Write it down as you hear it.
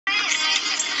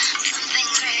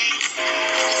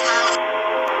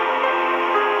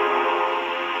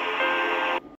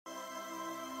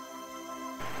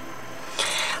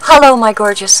Hello, my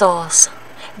gorgeous souls.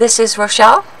 This is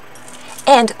Rochelle,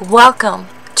 and welcome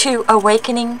to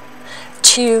Awakening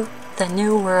to the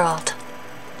New World.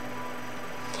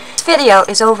 This video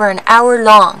is over an hour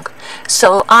long,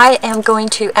 so I am going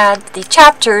to add the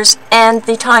chapters and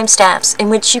the timestamps in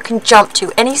which you can jump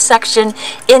to any section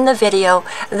in the video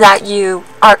that you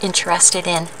are interested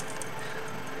in.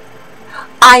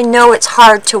 I know it's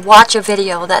hard to watch a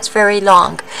video that's very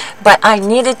long, but I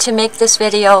needed to make this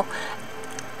video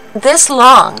this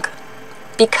long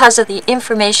because of the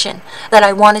information that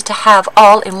I wanted to have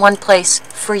all in one place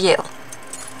for you.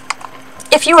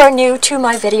 If you are new to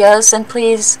my videos, then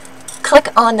please click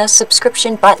on the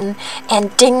subscription button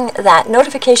and ding that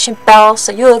notification bell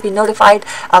so you will be notified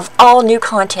of all new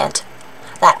content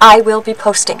that I will be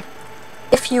posting.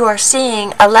 If you are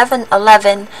seeing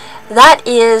 1111, that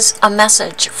is a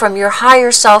message from your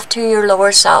higher self to your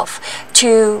lower self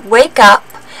to wake up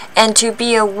and to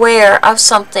be aware of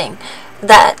something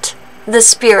that the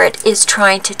Spirit is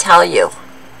trying to tell you.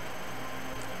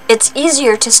 It's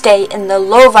easier to stay in the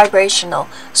low vibrational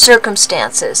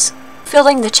circumstances,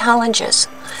 feeling the challenges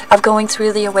of going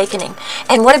through the awakening.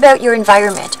 And what about your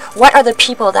environment? What are the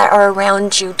people that are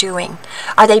around you doing?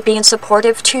 Are they being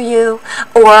supportive to you,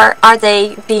 or are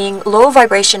they being low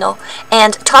vibrational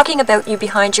and talking about you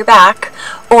behind your back,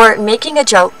 or making a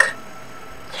joke,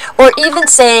 or even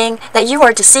saying that you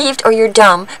are deceived or you're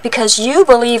dumb because you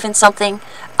believe in something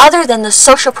other than the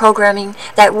social programming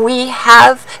that we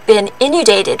have been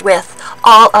inundated with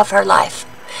all of our life?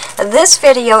 This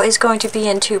video is going to be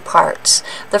in two parts.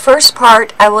 The first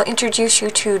part, I will introduce you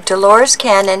to Dolores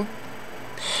C.Audiobook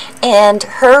and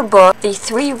her book, The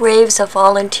 3 Waves of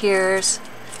Volunteers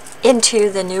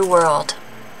into the New World.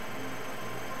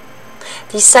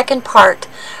 The second part,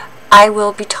 I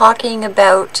will be talking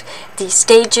about the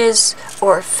stages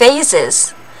or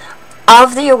phases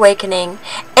of the awakening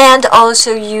and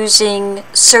also using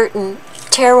certain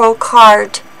tarot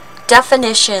card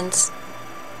definitions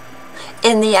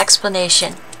in the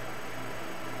explanation.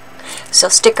 So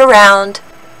stick around.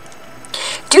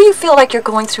 Do you feel like you're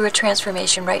going through a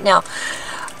transformation right now?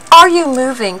 Are you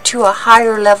moving to a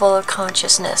higher level of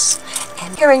consciousness?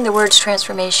 And hearing the words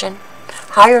transformation,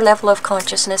 higher level of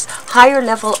consciousness, higher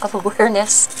level of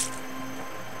awareness,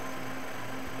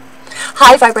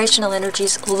 high vibrational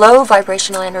energies, low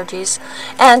vibrational energies,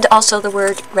 and also the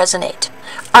word resonate.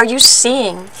 Are you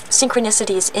seeing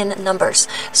synchronicities in numbers,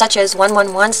 such as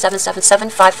 111, 777,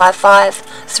 555,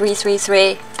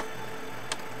 333?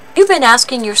 You've been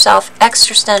asking yourself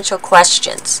existential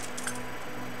questions.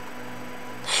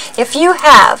 If you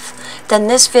have, then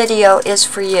this video is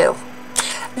for you.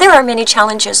 There are many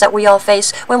challenges that we all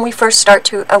face when we first start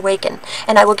to awaken,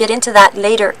 and I will get into that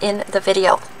later in the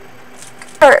video.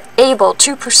 We are able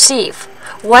to perceive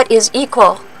what is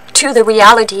equal to the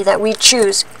reality that we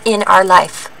choose in our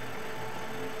life.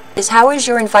 How is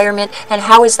your environment, and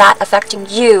how is that affecting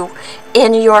you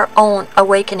in your own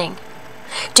awakening?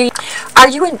 Are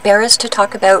you embarrassed to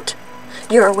talk about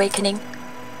your awakening?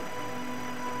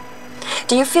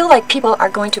 Do you feel like people are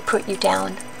going to put you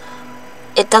down?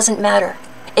 It doesn't matter.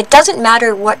 It doesn't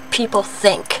matter what people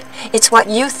think. It's what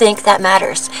you think that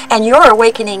matters. And your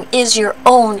awakening is your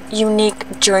own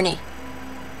unique journey.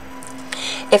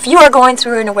 If you are going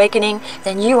through an awakening,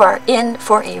 then you are in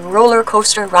for a roller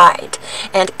coaster ride.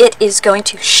 And it is going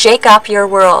to shake up your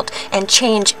world and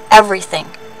change everything.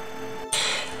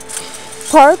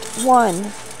 Part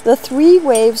 1. The 3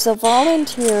 Waves of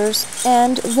Volunteers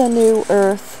and the New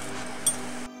Earth.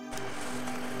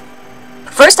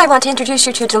 First, I want to introduce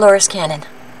you to Dolores C.Audiobook.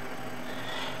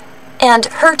 And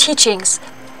her teachings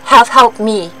have helped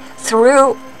me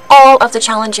through all of the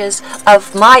challenges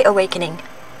of my awakening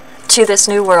to this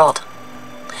new world.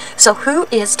 So who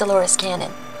is Dolores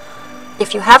C.Audiobook?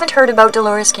 If you haven't heard about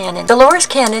Dolores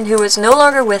C.Audiobook, who is no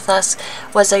longer with us,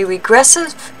 was a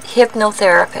regressive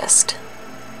hypnotherapist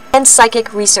and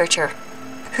psychic researcher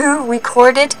who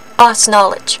recorded lost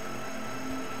knowledge.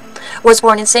 Was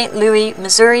born in St. Louis,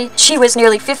 Missouri. She was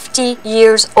nearly 50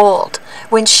 years old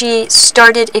when she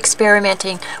started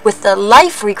experimenting with the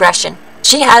life regression.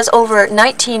 She has over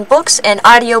 19 books and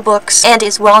audiobooks and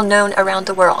is well known around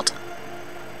the world.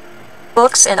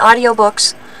 Books and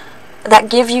audiobooks that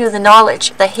give you the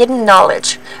knowledge, the hidden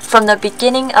knowledge, from the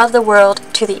beginning of the world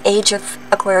to the age of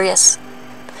Aquarius.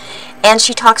 And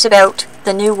she talks about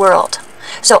the new world.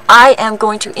 So I am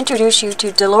going to introduce you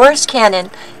to Dolores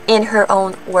C.Audiobook in her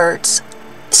own words.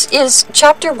 This is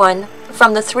Chapter 1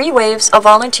 from the 3 Waves of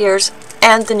Volunteers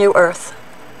and the New Earth.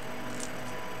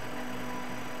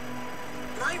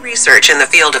 My research in the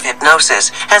field of hypnosis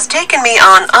has taken me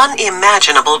on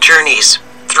unimaginable journeys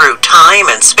through time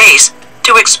and space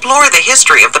to explore the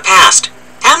history of the past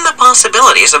and the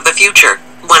possibilities of the future.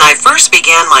 When I first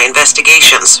began my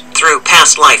investigations through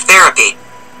past life therapy,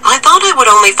 I thought I would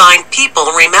only find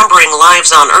people remembering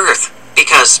lives on Earth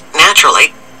because,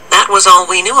 naturally, that was all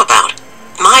we knew about.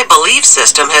 My belief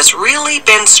system has really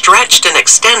been stretched and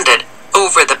extended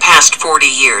over the past 40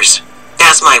 years.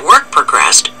 As my work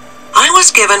progressed, I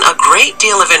was given a great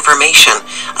deal of information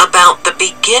about the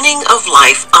beginning of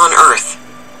life on Earth.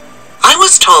 I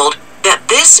was told that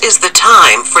this is the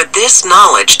time for this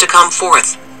knowledge to come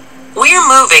forth. We're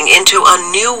moving into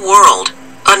a new world,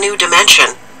 a new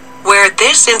dimension, where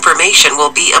this information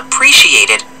will be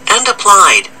appreciated and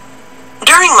applied.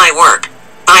 During my work,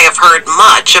 I have heard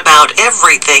much about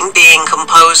everything being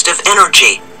composed of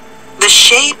energy. The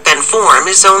shape and form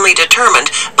is only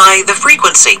determined by the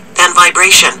frequency and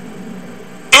vibration.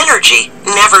 Energy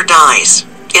never dies.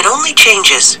 It only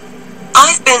changes.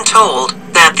 I've been told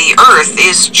that the Earth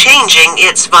is changing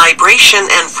its vibration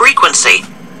and frequency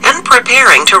and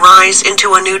preparing to rise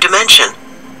into a new dimension.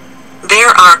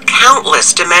 There are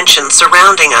countless dimensions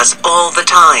surrounding us all the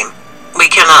time. We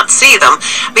cannot see them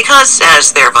because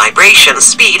as their vibrations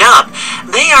speed up,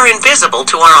 they are invisible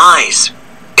to our eyes.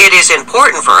 It is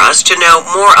important for us to know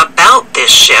more about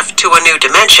this shift to a new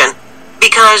dimension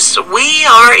because we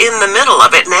are in the middle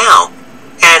of it now,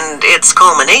 and its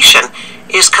culmination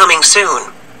is coming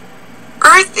soon.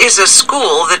 Earth is a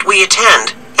school that we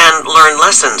attend and learn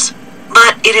lessons,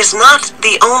 but it is not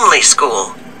the only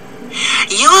school.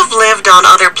 You have lived on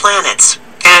other planets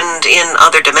and in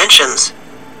other dimensions.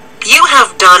 You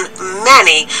have done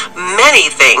many, many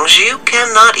things you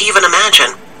cannot even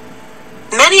imagine.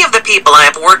 Many of the people I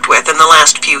have worked with in the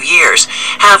last few years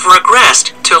have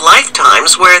regressed to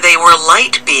lifetimes where they were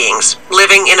light beings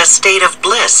living in a state of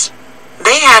bliss.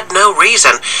 They had no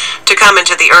reason to come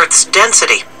into the Earth's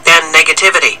density and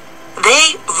negativity.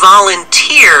 They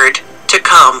volunteered to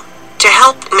come to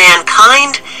help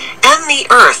mankind and the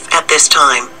Earth at this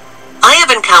time. I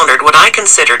have encountered what I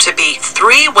consider to be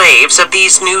 3 waves of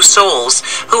these new souls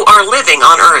who are living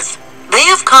on Earth. They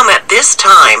have come at this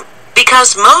time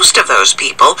because most of those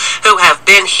people who have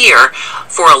been here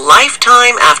for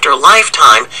lifetime after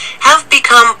lifetime have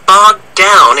become bogged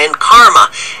down in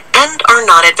karma and are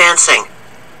not advancing.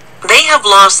 They have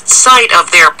lost sight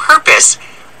of their purpose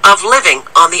of living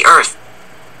on the Earth.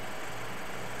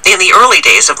 In the early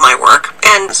days of my work,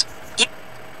 and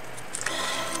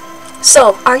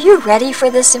So, are you ready for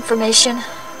this information?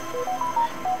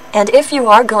 And if you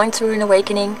are going through an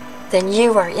awakening, then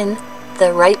you are in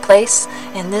the right place,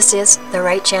 and this is the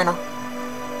right channel.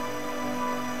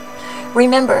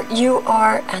 Remember, you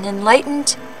are an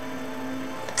enlightened,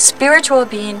 spiritual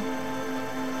being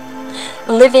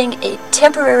living a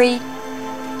temporary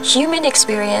human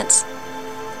experience,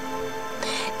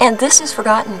 and this is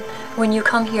forgotten when you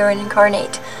come here and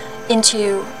incarnate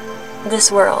into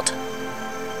this world.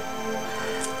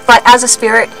 But as a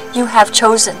spirit, you have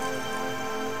chosen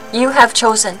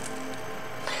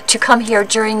to come here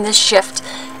during this shift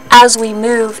as we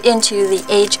move into the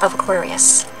age of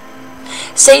Aquarius.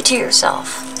 Say to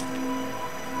yourself,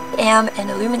 I am an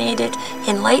illuminated,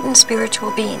 enlightened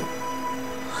spiritual being,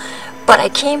 but I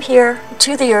came here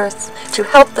to the Earth to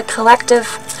help the collective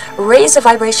raise the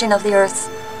vibration of the Earth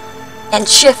and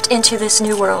shift into this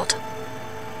new world.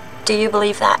 Do you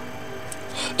believe that?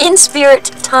 In spirit,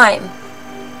 time.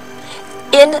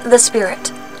 In the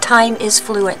spirit, time is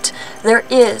fluent. There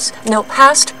is no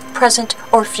past, present,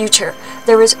 or future.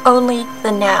 There is only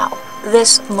the now,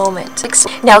 this moment.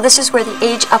 Now, this is where the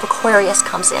age of Aquarius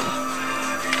comes in.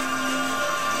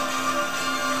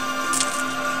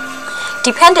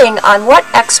 Depending on what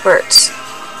experts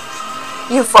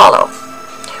you follow,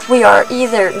 we are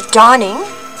either dawning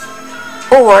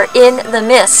or in the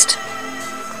midst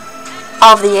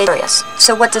of the age of Aquarius.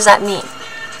 So what does that mean?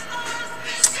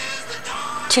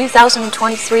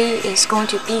 2023 is going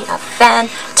to be a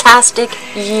fantastic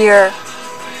year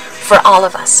for all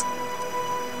of us.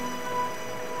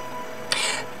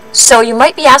 So you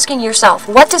might be asking yourself,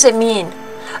 what does it mean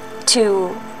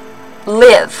to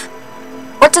live?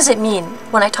 What does it mean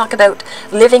when I talk about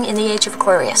living in the age of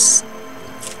Aquarius?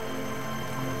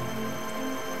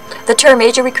 The term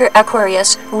age of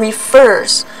Aquarius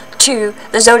refers to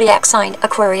the zodiac sign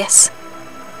Aquarius.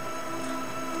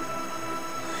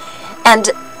 And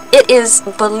it is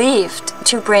believed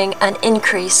to bring an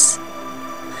increase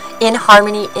in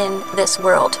harmony in this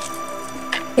world.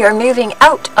 We are moving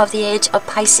out of the age of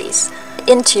Pisces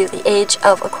into the age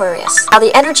of Aquarius. Now,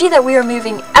 the energy that we are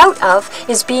moving out of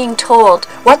is being told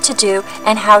what to do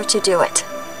and how to do it.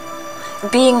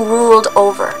 Being ruled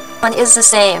over. No one is the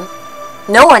same.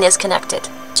 No one is connected.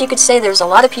 So you could say there's a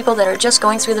lot of people that are just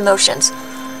going through the motions,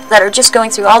 that are just going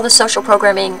through all the social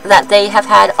programming that they have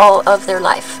had all of their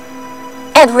life,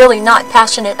 and really not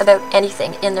passionate about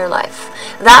anything in their life.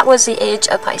 That was the age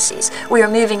of Pisces. We are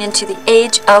moving into the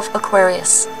age of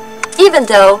Aquarius. Even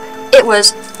though it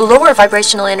was lower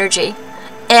vibrational energy,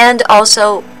 and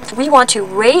also we want to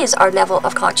raise our level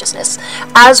of consciousness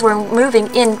as we're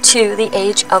moving into the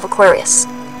age of Aquarius.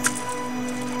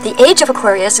 The age of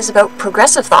Aquarius is about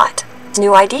progressive thought,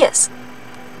 new ideas,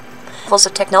 levels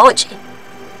of technology.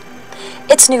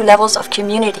 It's new levels of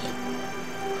community.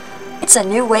 It's a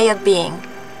new way of being.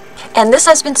 And this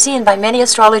has been seen by many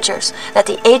astrologers, that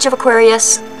the age of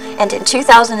Aquarius, and in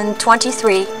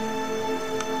 2023,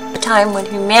 the time when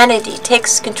humanity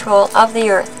takes control of the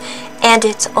earth and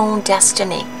its own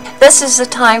destiny. This is the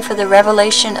time for the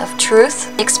revelation of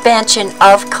truth, expansion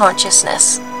of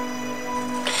consciousness.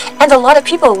 And a lot of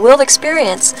people will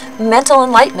experience mental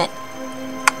enlightenment.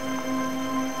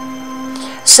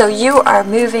 So you are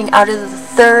moving out of the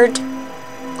third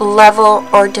level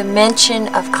or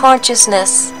dimension of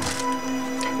consciousness.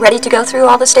 Ready to go through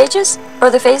all the stages or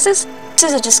the phases? This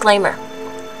is a disclaimer.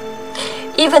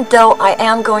 Even though I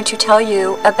am going to tell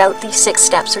you about the 6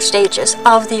 steps or stages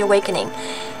of the awakening,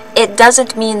 it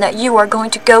doesn't mean that you are going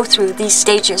to go through these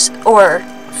stages or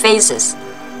phases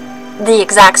the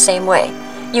exact same way.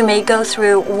 You may go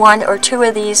through 1 or 2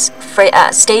 of these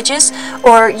stages,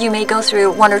 or you may go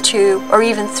through 1 or 2 or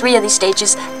even 3 of these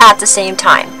stages at the same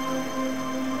time.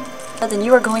 Then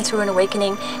you are going through an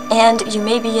awakening, and you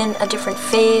may be in a different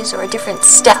phase or a different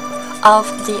step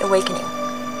of the awakening.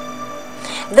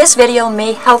 This video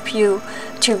may help you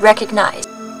to recognize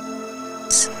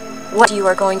what you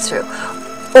are going through,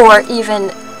 or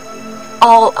even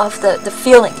all of the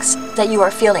feelings that you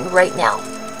are feeling right now.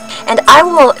 And I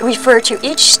will refer to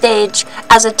each stage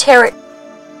as a tarot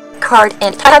card,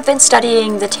 and I have been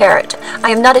studying the tarot. I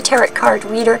am not a tarot card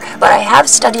reader, but I have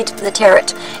studied the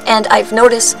tarot, and I've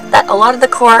noticed that a lot of the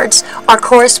cards are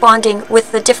corresponding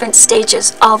with the different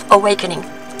stages of awakening.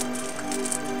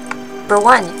 Number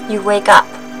 1, you wake up.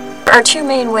 There are 2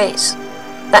 main ways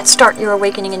that start your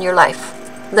awakening in your life.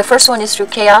 The first one is through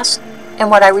Kaos, and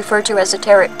what I refer to as a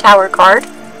tarot tower card,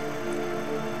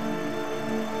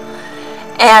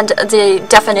 and the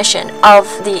definition of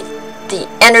the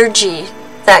energy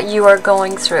that you are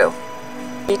going through.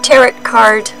 The tarot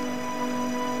card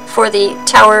for the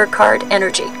tower card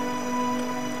energy.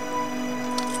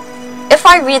 If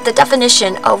I read the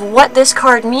definition of what this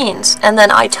card means, and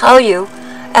then I tell you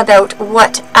about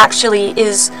what actually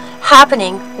is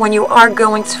happening when you are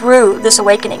going through this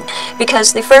awakening,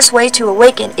 because the first way to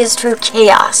awaken is through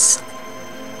chaos.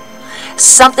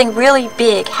 Something really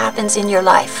big happens in your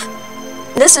life.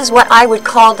 This is what I would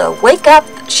call the wake up,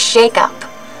 shake up.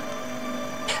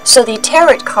 So the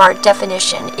tarot card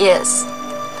definition is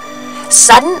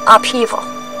sudden upheaval,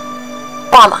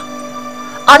 trauma,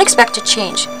 unexpected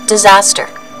change, disaster,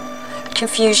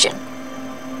 confusion,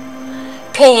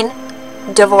 pain,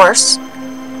 divorce,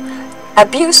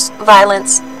 abuse,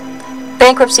 violence,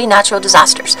 bankruptcy, natural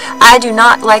disasters. I do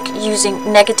not like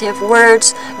using negative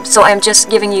words, so I'm just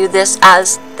giving you this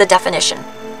as the definition.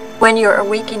 When your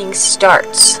awakening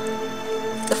starts,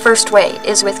 the first way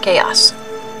is with chaos.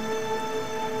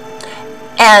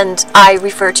 And I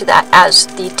refer to that as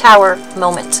the tower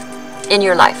moment in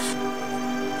your life.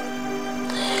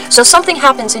 So something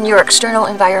happens in your external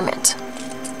environment.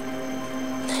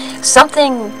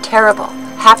 Something terrible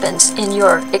happens in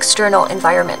your external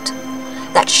environment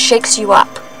that shakes you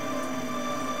up.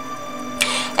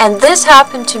 And this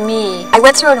happened to me. I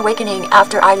went through an awakening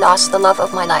after I lost the love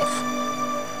of my life.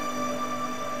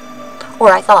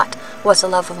 Or I thought was the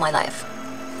love of my life.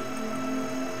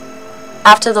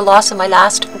 After the loss of my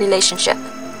last relationship.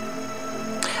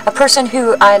 A person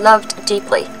who I loved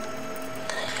deeply.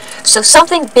 So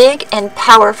something big and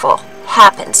powerful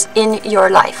happens in your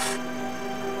life.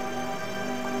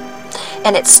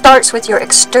 And it starts with your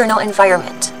external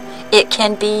environment. It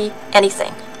can be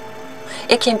anything.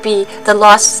 It can be the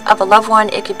loss of a loved one.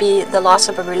 It could be the loss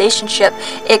of a relationship.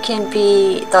 It can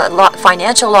be the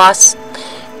financial loss.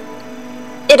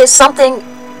 It is something,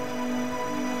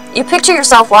 you picture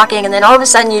yourself walking, and then all of a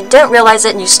sudden you don't realize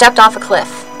it and you stepped off a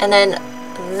cliff. And then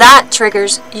that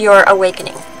triggers your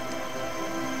awakening.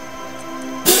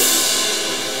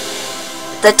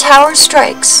 The tower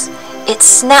strikes. It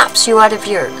snaps you out of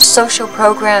your social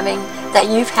programming that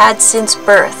you've had since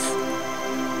birth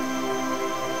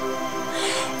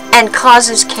and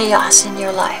causes chaos in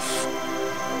your life.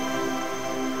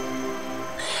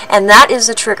 And that is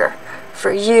the trigger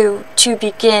for you to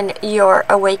begin your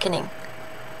awakening.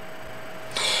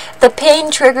 The pain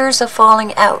triggers a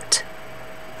falling out.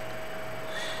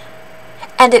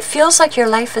 and it feels like your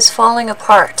life is falling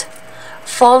apart,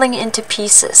 falling into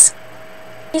pieces.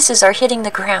 Pieces are hitting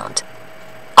the ground,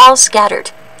 all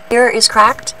scattered. Air is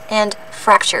cracked and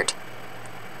fractured.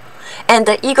 And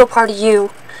the ego part of you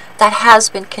that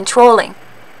has been controlling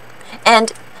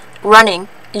and running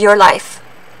your life,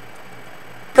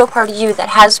 the ego part of you that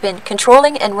has been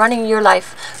controlling and running your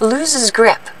life loses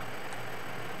grip.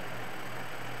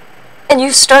 And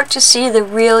you start to see the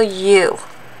real you,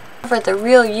 the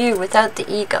real you without the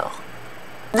ego.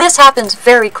 This happens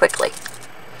very quickly.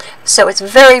 So it's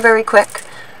very, very quick,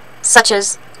 such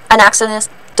as an accident,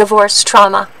 divorce,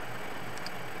 trauma,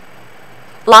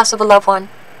 loss of a loved one,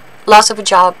 loss of a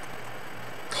job.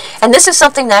 And this is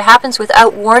something that happens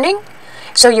without warning,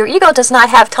 so your ego does not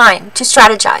have time to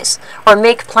strategize or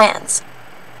make plans.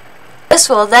 This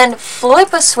will then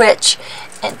flip a switch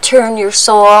and turn your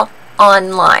soul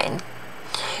online.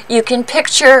 You can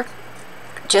picture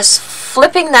just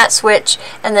flipping that switch,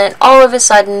 and then all of a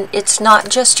sudden it's not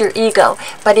just your ego,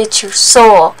 but it's your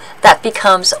soul that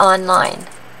becomes online.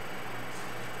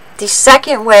 The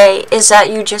second way is that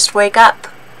you just wake up.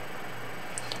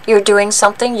 You're doing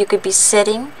something. You could be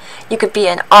sitting, you could be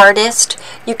an artist,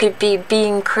 you could be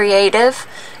being creative,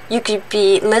 you could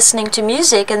be listening to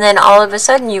music, and then all of a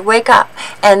sudden you wake up,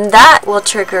 and that will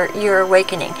trigger your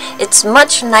awakening. It's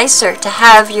much nicer to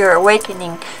have your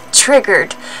awakening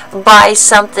triggered by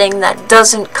something that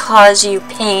doesn't cause you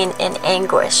pain and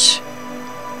anguish.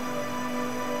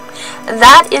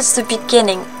 That is the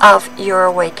beginning of your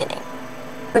awakening.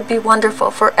 It would be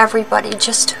wonderful for everybody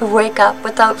just to wake up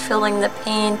without feeling the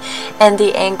pain and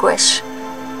the anguish,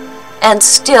 and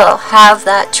still have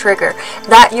that trigger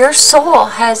that your soul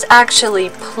has actually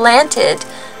planted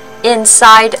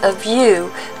inside of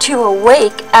you to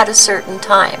awake at a certain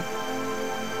time.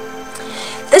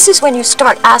 This is when you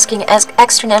start asking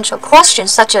existential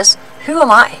questions such as, who am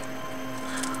I?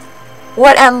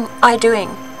 What am I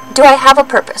doing? Do I have a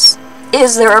purpose?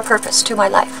 Is there a purpose to my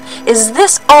life? Is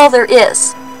this all there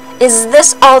is? Is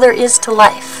this all there is to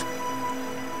life?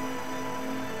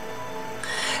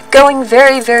 Going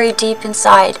very, very deep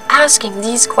inside, asking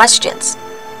these questions.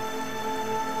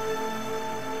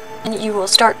 And you will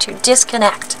start to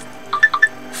disconnect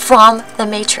from the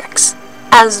matrix,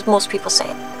 as most people say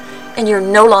it. And you're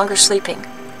no longer sleeping.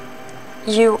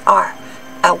 You are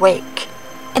awake.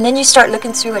 And then you start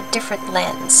looking through a different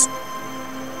lens.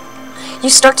 You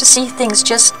start to see things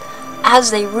just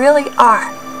as they really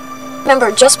are.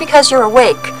 Remember, just because you're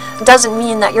awake doesn't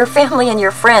mean that your family and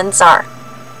your friends are.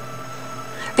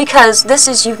 Because this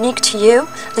is unique to you.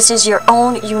 This is your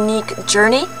own unique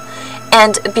journey.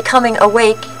 And becoming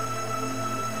awake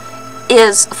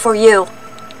is for you.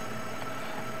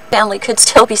 Family could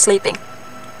still be sleeping.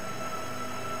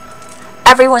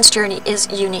 Everyone's journey is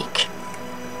unique.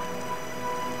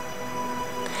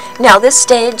 Now, this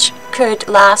stage could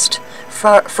last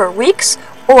for weeks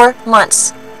or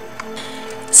months.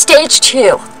 Stage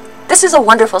 2. This is a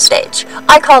wonderful stage.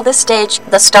 I call this stage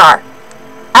the star,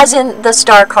 as in the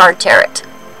star card tarot.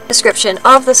 Description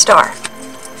of the star.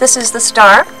 This is the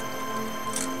star.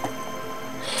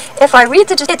 If I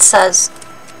read it says,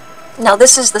 now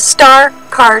this is the star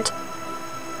card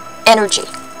energy.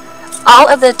 All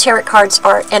of the tarot cards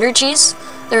are energies.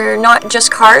 They're not just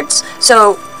cards.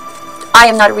 So I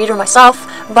am not a reader myself,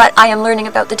 but I am learning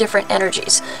about the different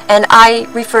energies. And I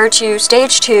refer to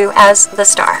stage 2 as the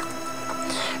star.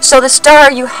 So the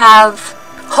star, you have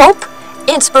hope,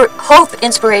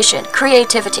 inspiration,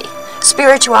 creativity,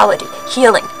 spirituality,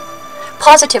 healing,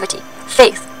 positivity,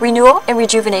 faith, renewal, and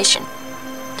rejuvenation.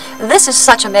 This is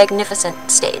such a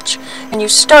magnificent stage. When you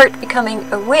start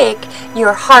becoming awake,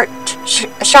 your heart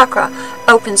chakra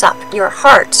opens up. Your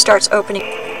heart starts opening.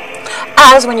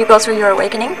 As when you go through your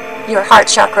awakening, your heart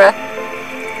chakra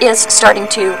is starting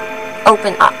to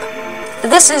open up.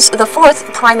 This is the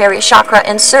 4th primary chakra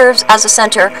and serves as a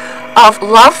center of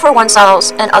love for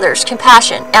oneself and others,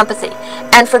 compassion, empathy,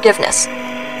 and forgiveness.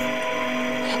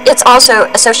 It's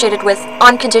also associated with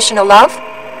unconditional love,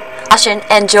 passion,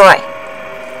 and joy.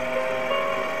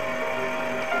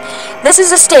 This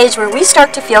is a stage where we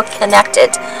start to feel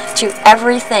connected to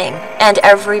everything and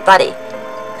everybody.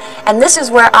 And this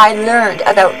is where I learned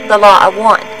about the law of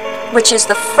one, which is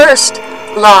the first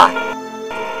law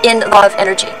in the law of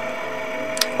energy,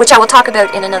 which I will talk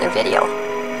about in another video.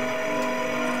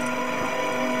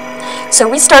 So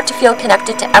we start to feel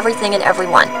connected to everything and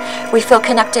everyone. We feel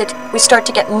connected, we start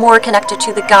to get more connected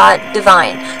to the God,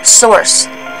 divine, source.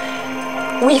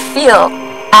 We feel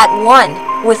at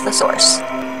one with the source.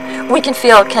 We can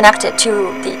feel connected to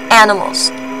the animals,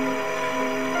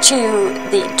 to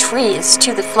the trees,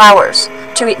 to the flowers,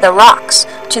 to the rocks,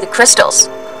 to the crystals.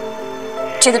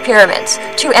 to the pyramids,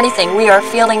 to anything. We are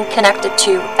feeling connected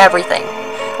to everything.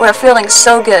 We're feeling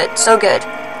so good, so good.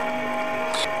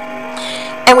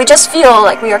 And we just feel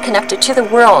like we are connected to the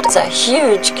world. It's a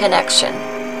huge connection.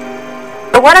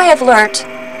 But what I have learned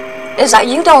is that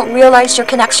you don't realize your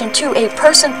connection to a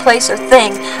person, place, or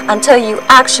thing until you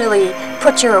actually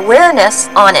put your awareness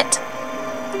on it.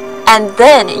 And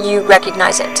then you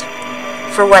recognize it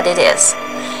for what it is.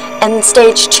 And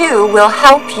stage 2 will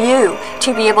help you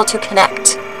to be able to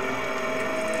connect.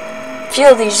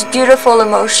 Feel these beautiful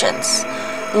emotions.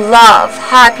 Love,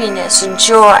 happiness,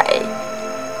 joy,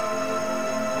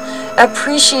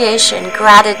 appreciation,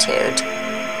 gratitude,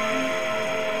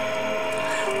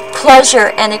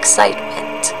 pleasure, and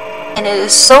excitement. And it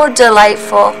is so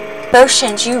delightful.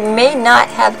 Emotions you may not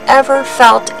have ever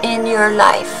felt in your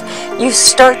life. You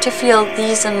start to feel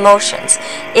these emotions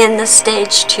in the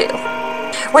stage 2,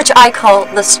 which I call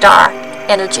the star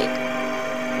energy.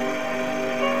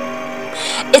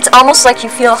 It's almost like you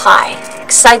feel high,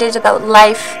 excited about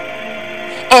life,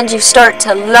 and you start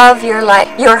to love your life.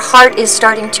 Your heart is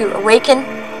starting to awaken,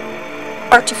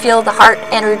 start to feel the heart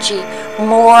energy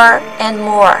more and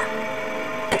more.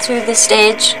 Through this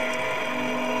stage,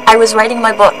 I was writing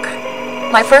my book.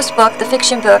 My first book, the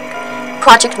fiction book,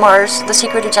 Project Mars, The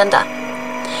Secret Agenda.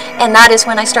 And that is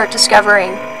when I start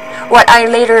discovering what I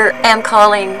later am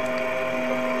calling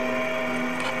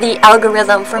the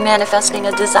algorithm for manifesting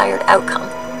a desired outcome.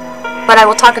 But I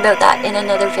will talk about that in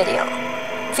another video.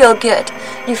 Feel good.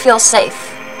 You feel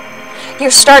safe.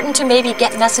 You're starting to maybe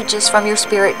get messages from your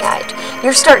spirit guide.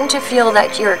 You're starting to feel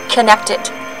that you're connected.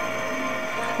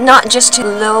 Not just to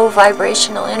low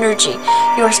vibrational energy.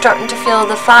 You are starting to feel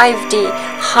the 5D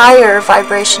higher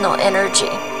vibrational energy.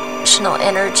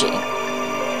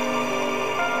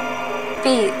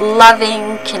 Be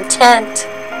loving, content.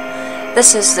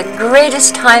 This is the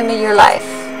greatest time of your life.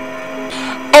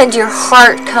 And your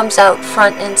heart comes out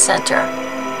front and center.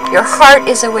 Your heart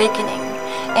is awakening,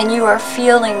 and you are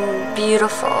feeling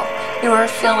beautiful. You are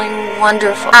feeling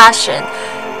wonderful. Passion.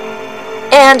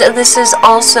 And this is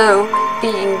also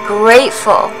being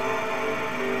grateful,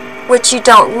 which you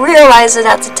don't realize it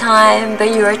at the time,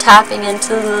 but you are tapping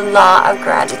into the law of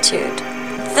gratitude.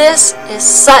 This is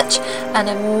such an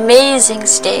amazing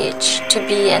stage to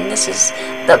be in. This is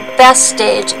the best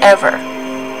stage ever.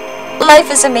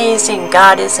 Life is amazing.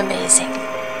 God is amazing.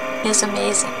 He is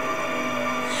amazing.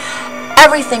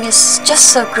 Everything is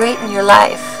just so great in your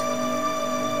life.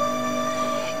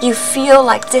 You feel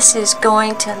like this is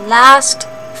going to last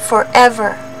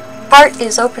forever. Heart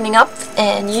is opening up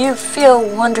and you feel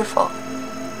wonderful.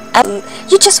 And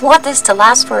you just want this to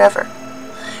last forever.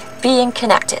 Being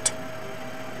connected.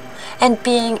 And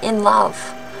being in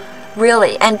love.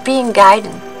 Really. And being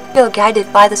guided. Feel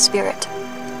guided by the Spirit.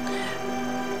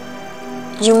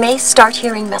 You may start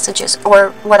hearing messages, or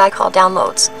what I call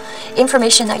downloads.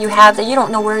 Information that you have that you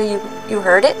don't know where you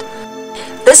heard it.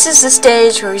 This is the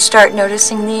stage where you start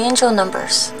noticing the angel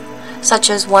numbers, such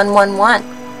as 111,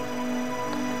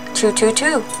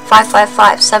 222,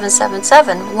 555,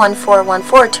 777,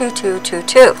 1414,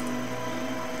 2222.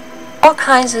 All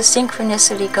kinds of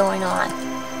synchronicity going on.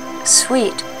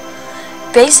 Sweet.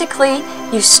 Basically,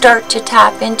 you start to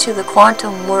tap into the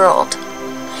quantum world.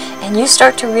 And you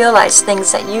start to realize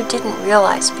things that you didn't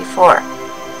realize before.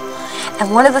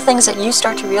 And one of the things that you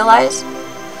start to realize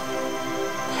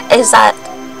is that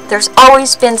there's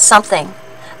always been something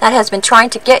that has been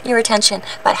trying to get your attention,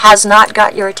 but has not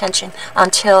got your attention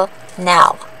until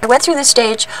now. I went through this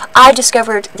stage. I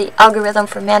discovered the algorithm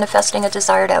for manifesting a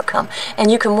desired outcome. And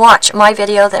you can watch my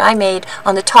video that I made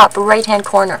on the top right-hand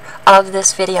corner of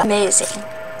this video. Amazing.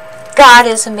 God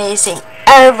is amazing.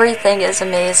 Everything is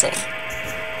amazing.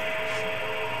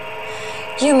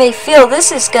 You may feel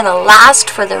this is going to last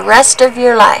for the rest of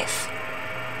your life.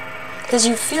 Because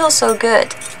you feel so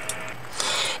good.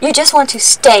 You just want to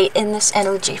stay in this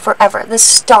energy forever. This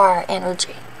star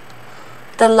energy.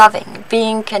 The loving,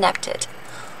 being connected.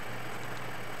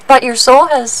 But your soul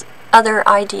has other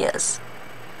ideas.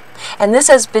 And this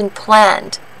has been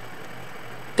planned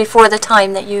before the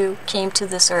time that you came to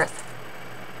this earth.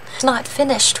 It's not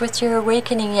finished with your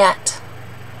awakening yet.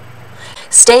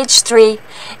 Stage 3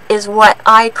 is what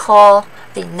I call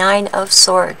the 9 of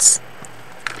Swords.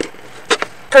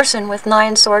 Person with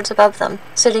 9 swords above them,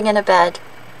 sitting in a bed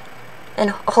and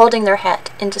holding their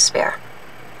head in despair.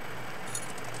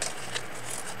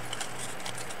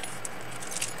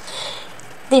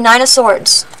 The 9 of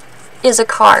Swords is a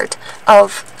card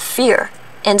of fear,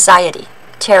 anxiety,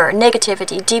 terror,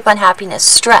 negativity, deep unhappiness,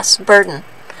 stress, burden,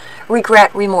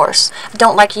 regret, remorse. I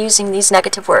don't like using these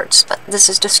negative words, but this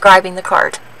is describing the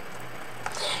card.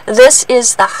 This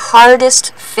is the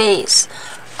hardest phase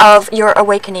of your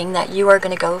awakening that you are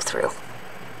going to go through.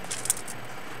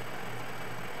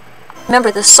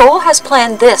 Remember, the soul has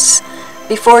planned this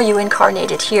before you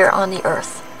incarnated here on the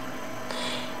earth.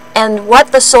 And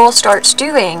what the soul starts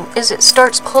doing is it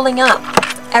starts pulling up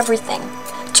everything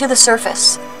to the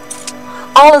surface.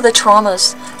 All of the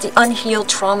traumas, the unhealed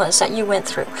traumas that you went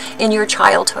through in your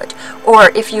childhood, or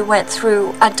if you went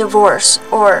through a divorce,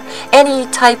 or any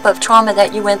type of trauma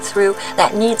that you went through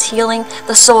that needs healing,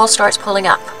 the soul starts pulling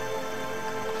up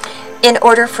in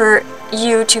order for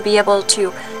you to be able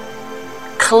to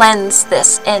cleanse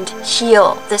this and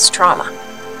heal this trauma.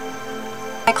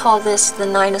 I call this the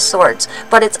Nine of Swords,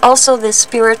 but it's also this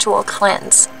spiritual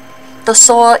cleanse. The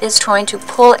soul is trying to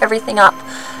pull everything up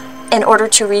in order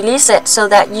to release it so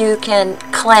that you can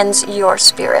cleanse your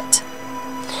spirit.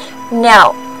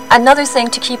 Now, another thing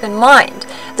to keep in mind,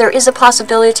 there is a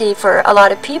possibility for a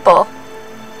lot of people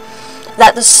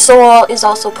that the soul is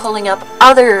also pulling up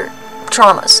other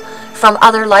traumas from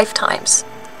other lifetimes.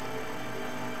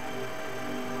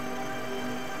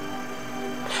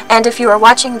 And if you are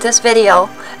watching this video,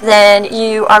 then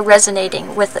you are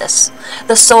resonating with this.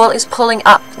 The soul is pulling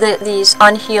up these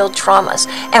unhealed traumas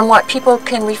and what people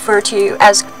can refer to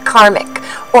as karmic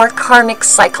or karmic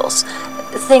cycles.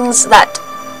 Things that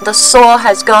the soul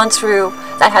has gone through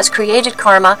that has created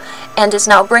karma and is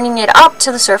now bringing it up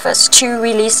to the surface to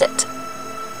release it.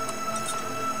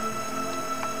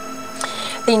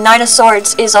 The Nine of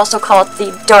Swords is also called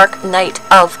the Dark Night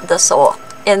of the Soul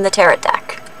in the Tarot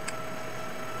deck.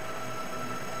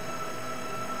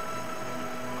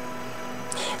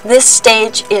 This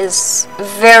stage is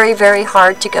very, very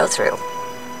hard to go through.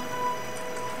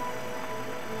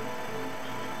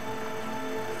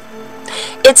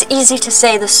 It's easy to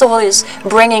say the soul is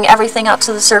bringing everything up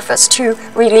to the surface to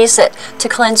release it, to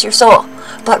cleanse your soul.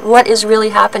 But what is really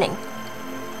happening?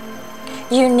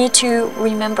 You need to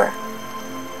remember.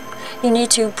 You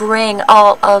need to bring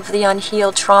all of the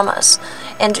unhealed traumas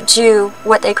and do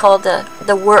what they call the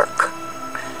work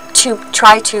to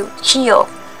try to heal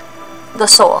the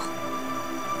soul.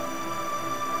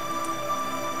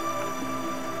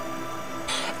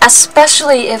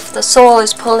 Especially if the soul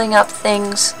is pulling up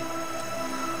things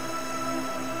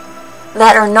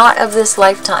that are not of this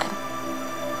lifetime.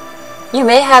 You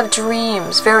may have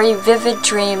dreams, very vivid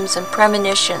dreams and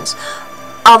premonitions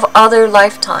of other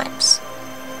lifetimes.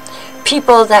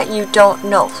 People that you don't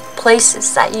know,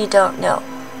 places that you don't know.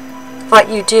 But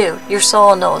you do, your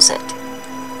soul knows it.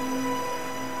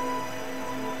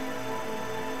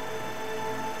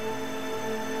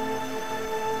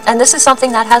 And this is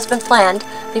something that has been planned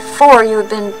before you have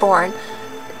been born,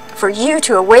 for you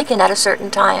to awaken at a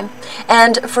certain time,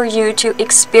 and for you to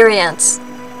experience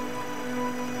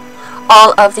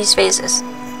all of these phases.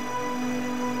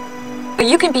 But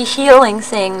you can be healing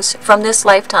things from this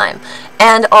lifetime,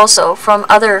 and also from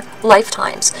other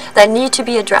lifetimes that need to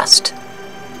be addressed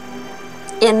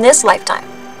in this lifetime.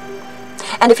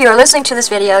 And if you are listening to this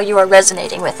video, you are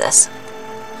resonating with this.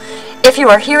 If you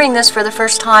are hearing this for the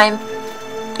first time,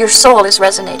 your soul is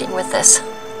resonating with this.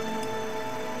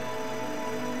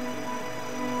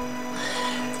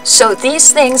 So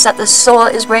these things that the soul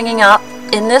is bringing up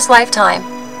in this lifetime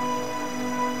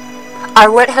are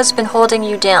what has been holding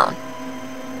you down.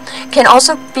 Can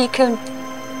also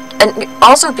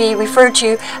be referred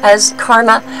to as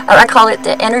karma, or I call it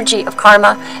the energy of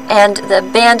karma, and the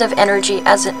band of energy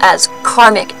as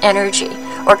karmic energy,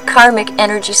 or karmic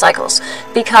energy cycles,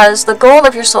 because the goal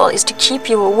of your soul is to keep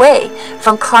you away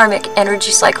from karmic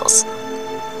energy cycles.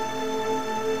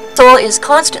 Soul is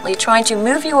constantly trying to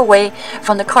move you away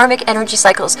from the karmic energy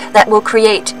cycles that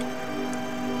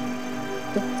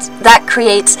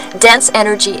creates dense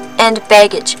energy and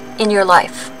baggage in your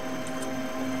life.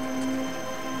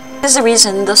 This is the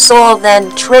reason the soul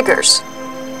then triggers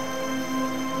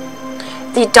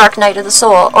the dark night of the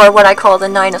soul, or what I call the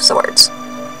Nine of Swords.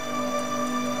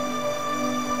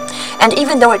 And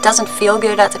even though it doesn't feel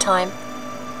good at the time,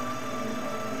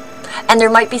 and there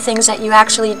might be things that you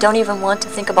actually don't even want to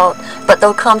think about, but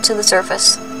they'll come to the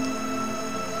surface.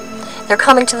 They're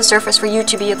coming to the surface for you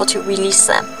to be able to release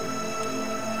them.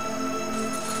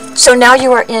 So now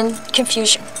you are in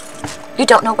confusion. You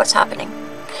don't know what's happening.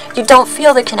 You don't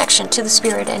feel the connection to the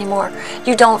spirit anymore.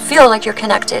 You don't feel like you're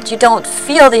connected. You don't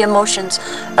feel the emotions,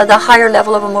 the higher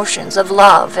level of emotions of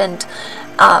love, and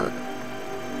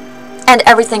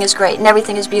everything is great and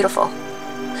everything is beautiful.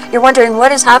 You're wondering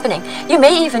what is happening. You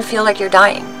may even feel like you're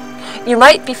dying. You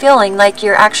might be feeling like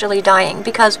you're actually dying.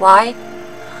 Because why?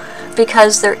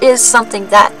 Because there is something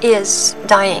that is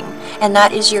dying, and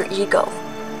that is your ego.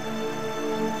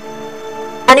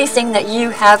 anything that you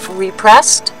have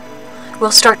repressed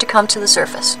will start to come to the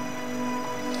surface.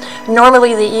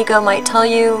 Normally the ego might tell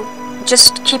you,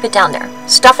 just keep it down there,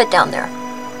 stuff it down there.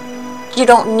 You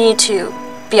don't need to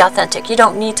be authentic, you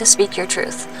don't need to speak your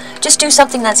truth. Just do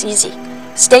something that's easy.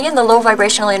 Stay in the low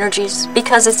vibrational energies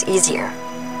because it's easier.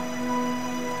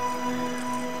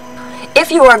 If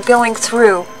you are going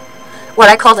through what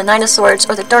I call the Nine of Swords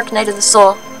or the dark night of the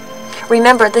soul,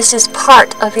 remember this is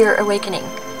part of your awakening.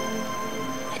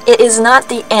 It is not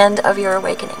the end of your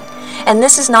awakening. And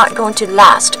this is not going to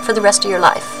last for the rest of your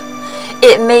life.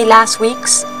 It may last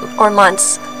weeks or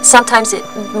months. Sometimes it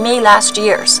may last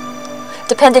years,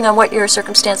 depending on what your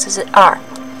circumstances are.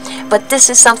 But this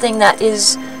is something that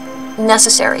is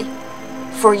necessary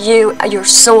for you, your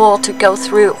soul, to go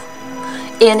through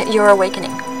in your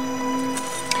awakening.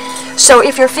 So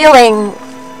if you're feeling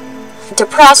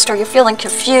depressed, or you're feeling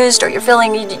confused, or you're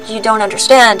feeling you don't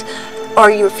understand, or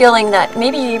you're feeling that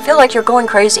maybe you feel like you're going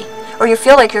crazy, or you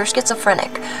feel like you're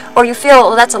schizophrenic, or you feel,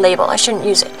 well, that's a label, I shouldn't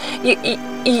use it.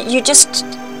 You just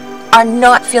are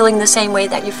not feeling the same way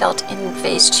that you felt in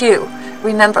phase 2.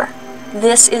 Remember,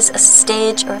 this is a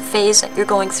stage or a phase that you're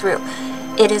going through.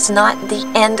 It is not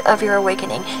the end of your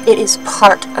awakening. It is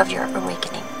part of your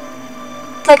awakening.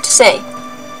 I'd like to say,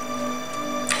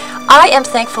 I am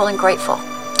thankful and grateful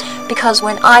because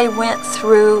when I went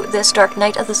through this dark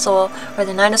night of the soul, or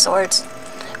the Nine of Swords,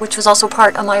 which was also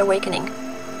part of my awakening,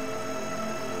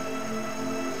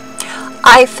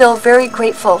 I feel very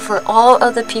grateful for all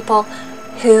of the people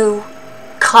who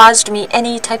caused me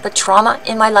any type of trauma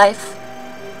in my life,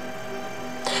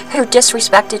 who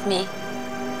disrespected me,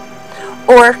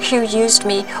 or who used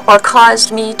me, or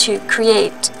caused me to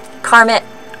create karma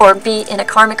or be in a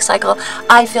karmic cycle.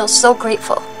 I feel so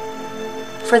grateful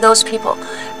for those people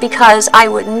because I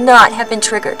would not have been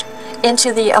triggered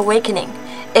into the awakening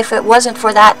if it wasn't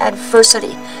for that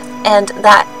adversity and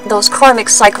those karmic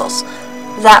cycles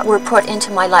that were put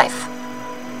into my life.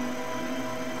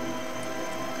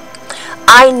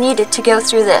 I needed to go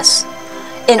through this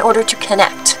in order to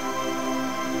connect,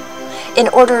 in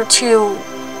order to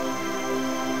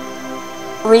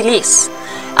release.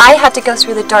 I had to go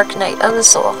through the dark night of the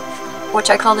soul, which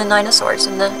I call the Nine of Swords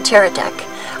in the tarot deck.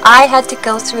 I had to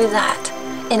go through that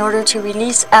in order to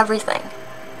release everything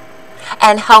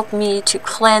and help me to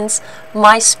cleanse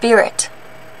my spirit,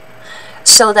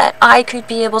 so that I could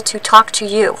be able to talk to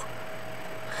you,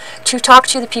 to talk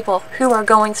to the people who are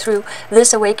going through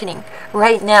this awakening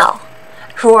right now,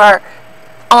 who are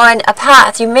on a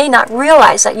path. You may not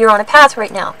realize that you're on a path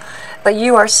right now, but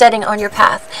you are setting on your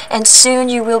path, and soon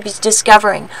you will be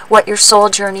discovering what your soul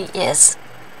journey is.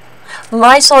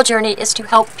 My soul journey is to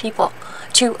help people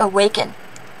to awaken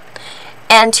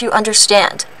and to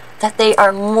understand that they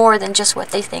are more than just what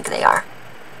they think they are.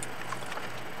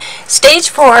 Stage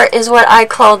 4 is what I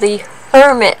call the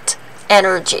Hermit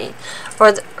energy,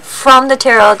 or from the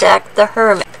tarot deck, the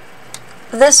Hermit.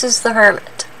 This is the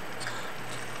Hermit.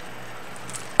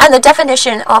 And the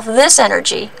definition of this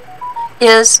energy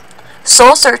is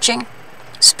soul-searching,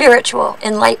 spiritual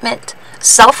enlightenment,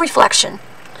 self-reflection,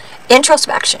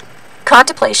 introspection,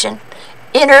 contemplation,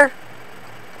 inner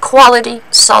quality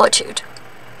solitude.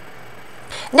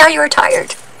 Now you are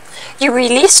tired. You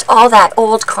released all that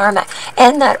old karma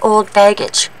and that old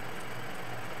baggage.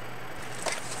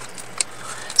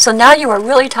 So now you are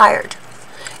really tired.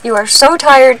 You are so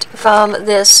tired from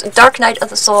this dark night of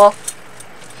the soul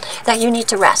that you need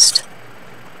to rest.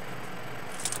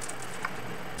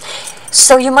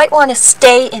 So you might want to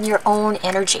stay in your own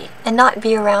energy and not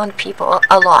be around people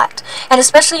a lot. And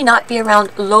especially not be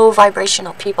around low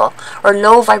vibrational people or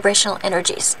low vibrational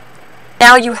energies.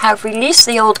 Now you have released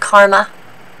the old karma.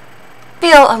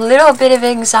 Feel a little bit of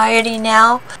anxiety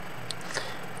now.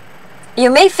 You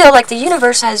may feel like the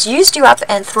universe has used you up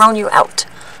and thrown you out,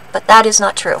 but that is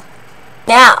not true.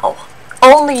 Now,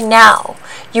 only now,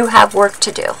 you have work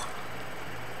to do.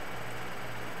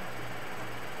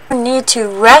 You need to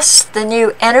rest the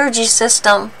new energy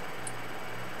system. You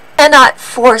cannot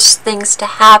force things to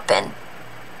happen.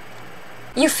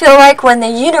 You feel like when the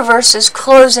universe is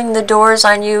closing the doors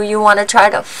on you, you want to try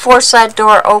to force that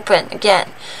door open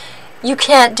again. You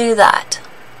can't do that.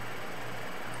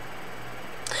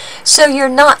 So you're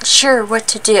not sure what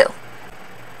to do.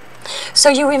 So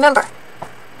you remember,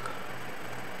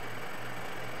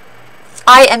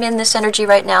 I am in this energy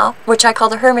right now, which I call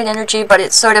the Hermit energy, but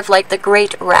it's sort of like the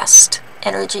Great Rest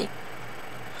energy.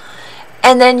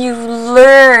 And then you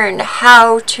learn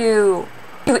how to,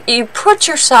 you put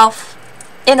yourself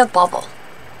in a bubble.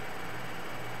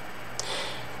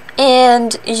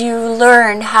 And you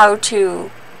learn how to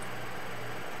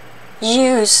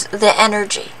use the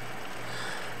energy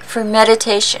for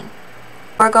meditation.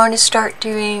 We're going to start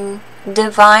doing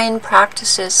divine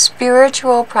practices,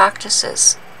 spiritual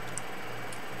practices,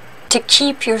 to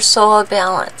keep your soul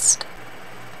balanced.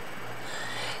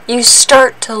 You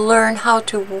start to learn how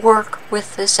to work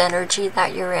with this energy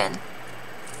that you're in.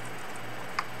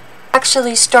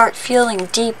 Actually start feeling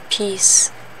deep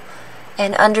peace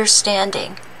and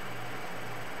understanding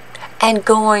and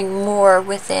going more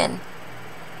within.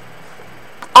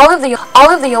 All of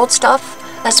the old stuff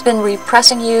that's been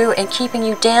repressing you and keeping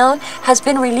you down has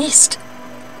been released.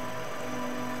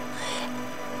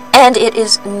 And it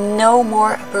is no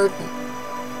more a burden.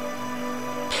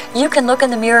 You can look in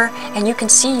the mirror and you can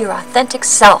see your authentic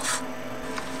self.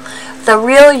 The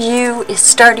real you is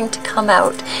starting to come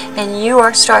out, and you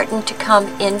are starting to come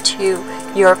into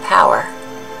your power.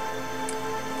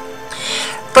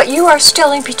 But you are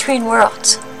still in between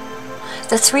worlds,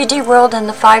 the 3D world and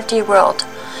the 5D world,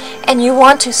 and you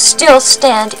want to still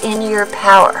stand in your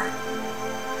power.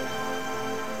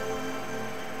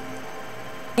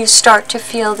 You start to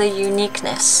feel the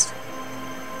uniqueness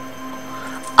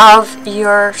of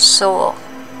your soul,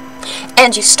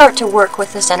 and you start to work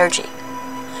with this energy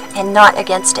and not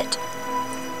against it.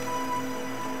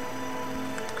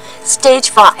 Stage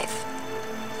 5,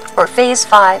 or phase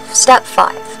 5, step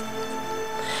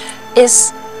 5,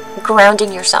 is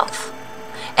grounding yourself.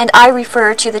 And I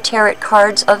refer to the tarot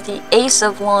cards of the Ace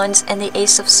of Wands and the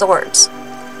Ace of Swords.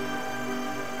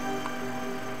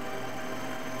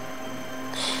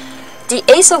 The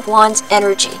Ace of Wands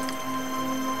energy.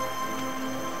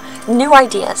 New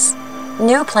ideas,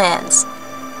 new plans,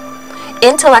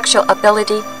 intellectual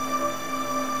ability,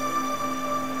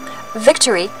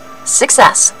 victory,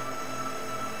 success,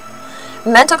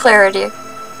 mental clarity,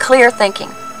 clear thinking,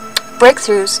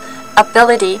 breakthroughs,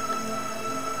 ability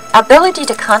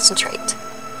to concentrate,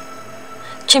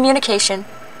 communication,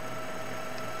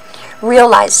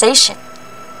 realization,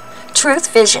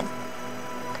 truth vision,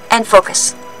 and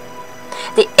focus.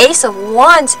 The Ace of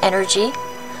Wands energy,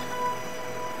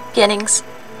 beginnings,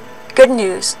 good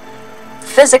news,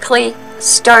 physically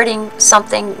starting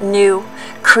something new,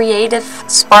 creative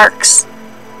sparks,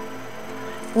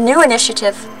 new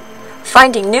initiative,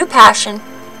 finding new passion,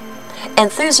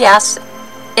 enthusiasm,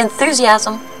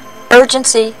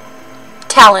 urgency,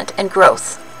 talent, and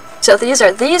growth. So these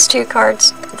are these two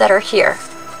cards that are here.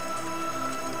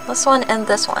 This one and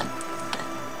this one.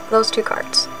 Those two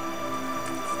cards.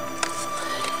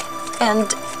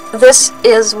 And this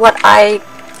is what I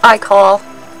call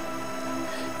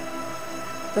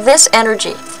this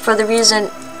energy, for the reason.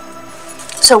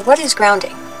 So what is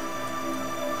grounding?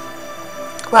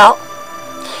 Well,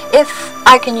 if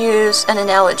I can use an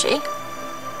analogy,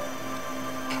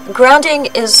 grounding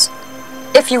is,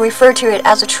 if you refer to it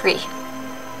as a tree.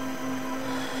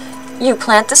 You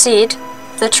plant the seed,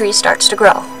 the tree starts to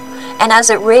grow. And as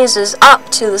it raises up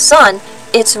to the sun,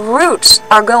 its roots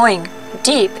are going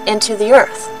deep into the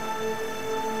earth.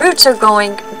 Roots are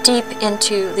going deep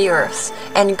into the earth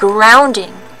and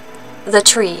grounding the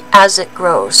tree as it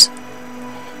grows.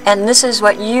 And this is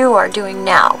what you are doing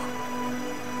now.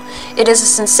 It is a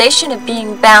sensation of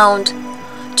being bound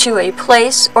to a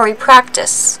place or a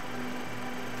practice,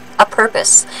 a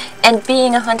purpose, and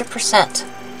being 100%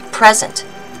 present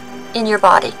in your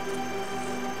body.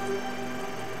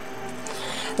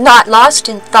 Not lost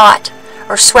in thought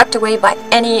or swept away by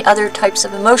any other types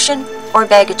of emotion or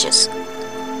baggages.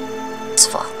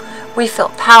 We feel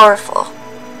powerful,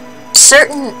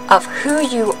 certain of who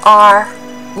you are,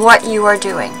 what you are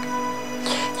doing.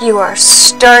 You are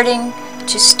starting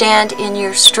to stand in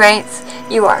your strength.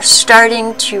 You are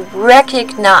starting to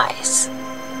recognize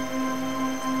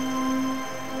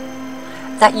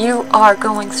that you are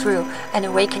going through an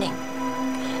awakening.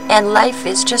 And life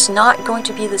is just not going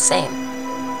to be the same.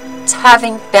 It's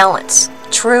having balance,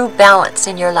 true balance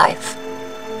in your life.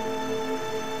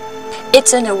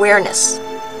 It's an awareness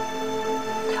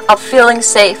of feeling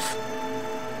safe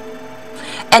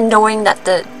and knowing that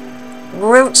the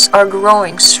roots are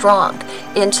growing strong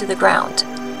into the ground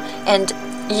and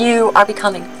you are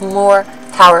becoming more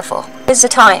powerful. It is a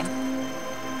time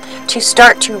to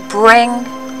start to bring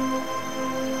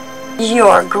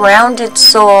your grounded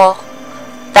soul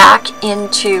back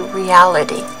into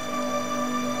reality,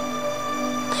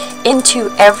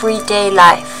 into everyday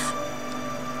life.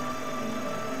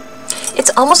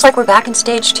 It's almost like we're back in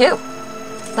stage 2,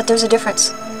 but there's a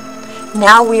difference.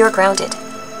 Now we are grounded.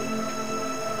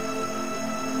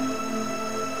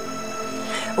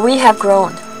 We have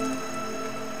grown.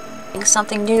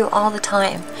 Something new all the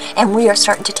time, and we are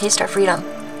starting to taste our freedom.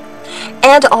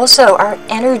 And also our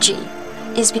energy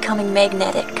is becoming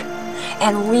magnetic.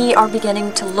 and we are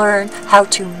beginning to learn how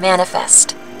to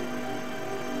manifest.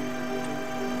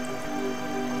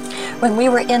 When we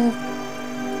were in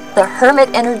the hermit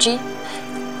energy,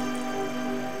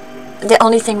 the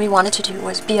only thing we wanted to do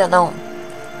was be alone,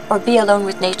 or be alone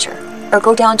with nature, or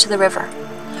go down to the river,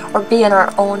 or be in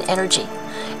our own energy.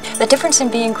 The difference in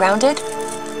being grounded,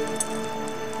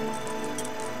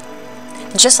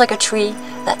 just like a tree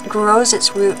that grows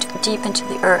its root deep into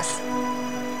the earth,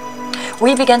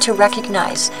 we begin to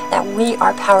recognize that we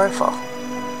are powerful.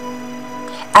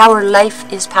 Our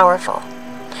life is powerful.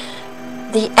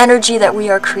 The energy that we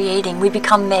are creating, we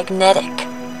become magnetic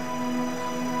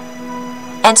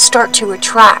and start to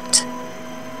attract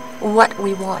what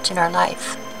we want in our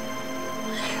life.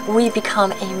 We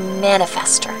become a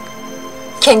manifester.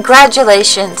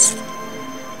 Congratulations!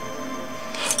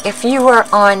 If you are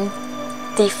on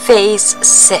the phase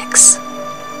 6,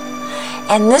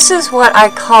 and this is what I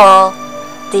call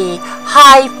the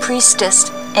High Priestess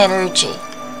energy.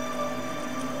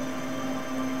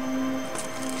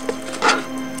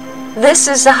 This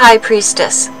is the High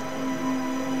Priestess.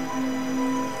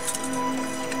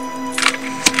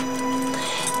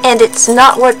 And it's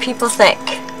not what people think.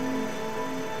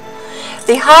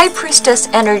 The High Priestess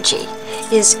energy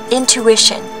is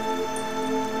intuition,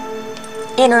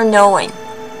 inner knowing,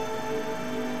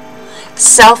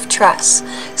 self-trust,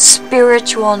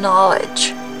 spiritual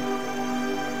knowledge,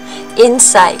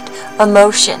 insight,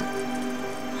 emotion,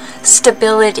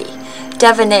 stability,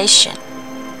 divination,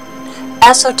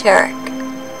 esoteric,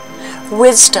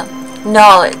 wisdom,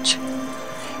 knowledge,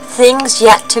 things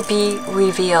yet to be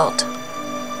revealed.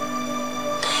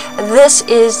 This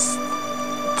is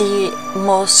the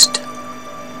most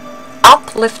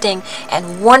uplifting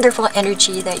and wonderful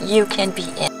energy that you can be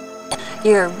in.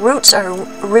 Your roots are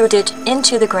rooted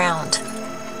into the ground.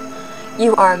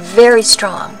 You are very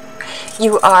strong.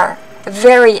 You are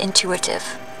very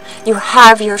intuitive. You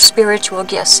have your spiritual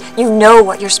gifts. You know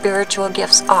what your spiritual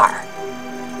gifts are.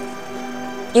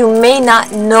 You may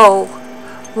not know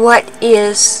what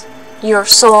is your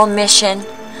soul mission.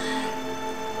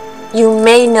 You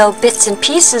may know bits and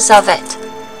pieces of it,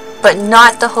 but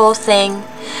not the whole thing.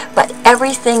 But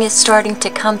everything is starting to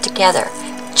come together,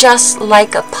 just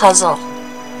like a puzzle.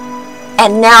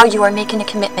 And now you are making a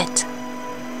commitment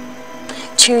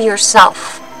to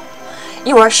yourself.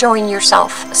 You are showing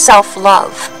yourself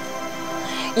self-love.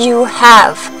 You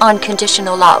have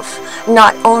unconditional love,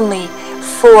 not only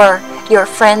for your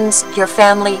friends, your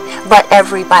family, but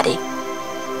everybody.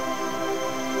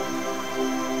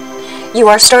 You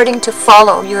are starting to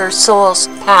follow your soul's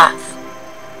path.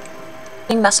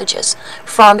 Messages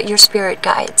from your spirit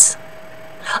guides.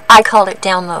 I call it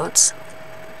downloads.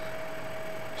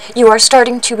 You are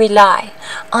starting to rely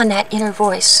on that inner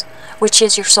voice, which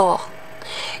is your soul.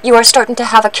 You are starting to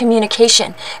have a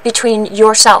communication between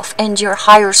yourself and your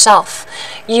higher self.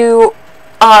 You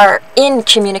are in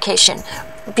communication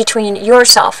between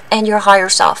yourself and your higher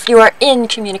self. You are in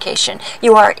communication.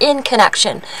 You are in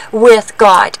connection with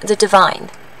God, the divine.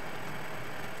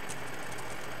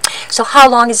 So how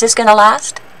long is this going to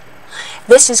last?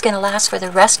 This is going to last for the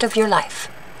rest of your life.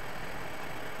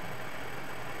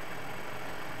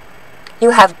 You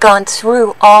have gone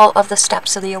through all of the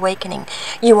steps of the awakening.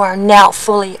 You are now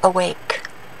fully awake.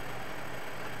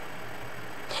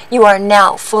 You are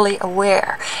now fully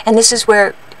aware. And this is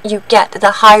where you get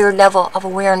the higher level of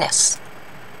awareness.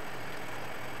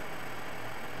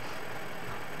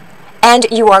 And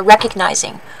you are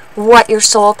recognizing what your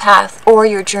soul path or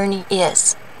your journey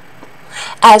is.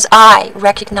 As I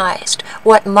recognized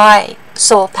what my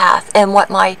soul path and what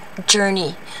my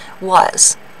journey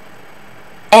was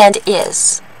and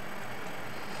is.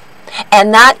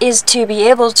 And that is to be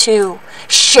able to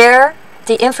share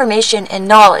the information and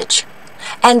knowledge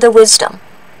and the wisdom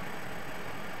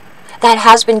that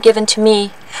has been given to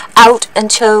me out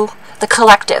into the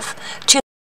collective, to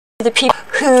the people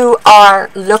who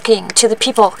are looking, to the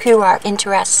people who are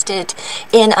interested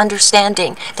in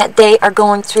understanding that they are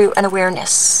going through an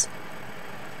awareness.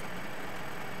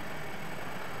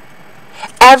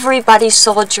 Everybody's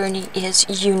soul journey is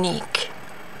unique.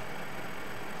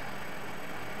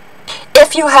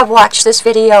 If you have watched this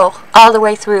video all the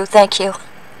way through, thank you.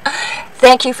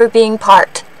 Thank you for being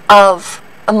part of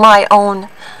my own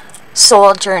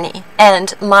soul journey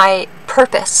and my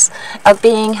purpose of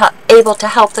being able to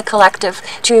help the collective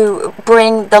to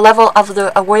bring the level of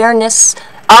the awareness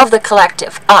of the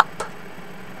collective up,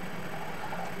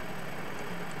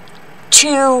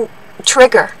 to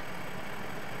trigger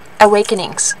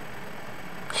awakenings,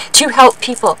 to help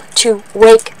people to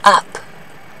wake up.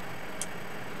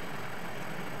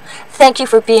 Thank you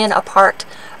for being a part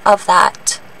of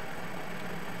that.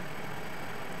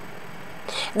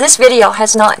 This video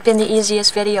has not been the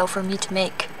easiest video for me to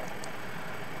make.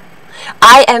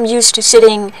 I am used to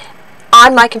sitting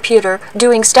on my computer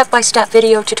doing step-by-step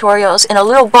video tutorials in a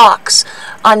little box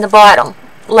on the bottom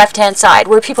left-hand side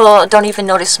where people don't even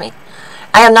notice me.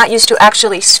 I am not used to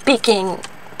actually speaking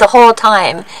the whole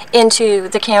time into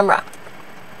the camera.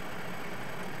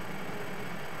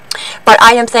 But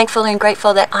I am thankful and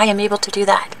grateful that I am able to do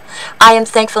that. I am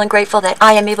thankful and grateful that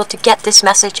I am able to get this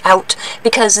message out,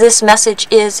 because this message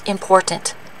is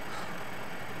important.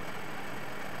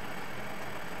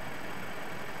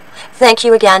 Thank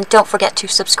you again. Don't forget to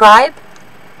subscribe.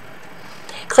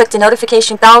 Click the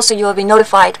notification bell so you will be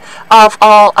notified of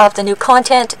all of the new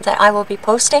content that I will be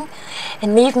posting.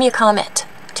 And leave me a comment.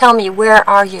 Tell me, where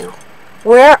are you?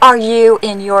 Where are you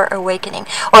in your awakening?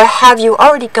 Or have you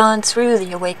already gone through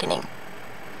the awakening?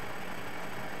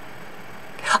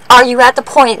 Are you at the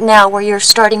point now where you're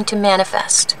starting to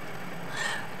manifest?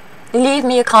 Leave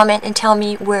me a comment and tell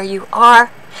me where you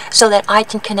are, so that I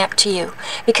can connect to you.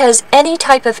 Because any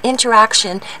type of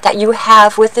interaction that you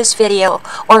have with this video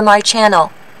or my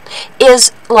channel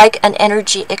is like an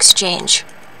energy exchange.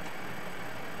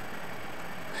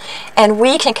 And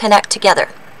we can connect together.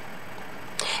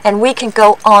 And we can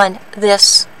go on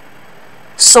this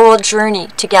soul journey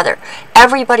together.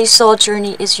 Everybody's soul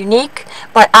journey is unique,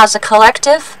 but as a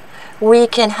collective, we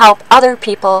can help other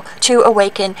people to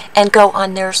awaken and go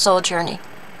on their soul journey.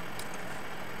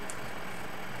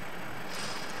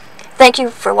 Thank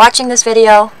you for watching this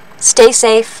video. Stay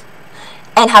safe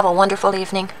and have a wonderful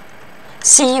evening.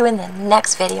 See you in the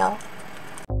next video.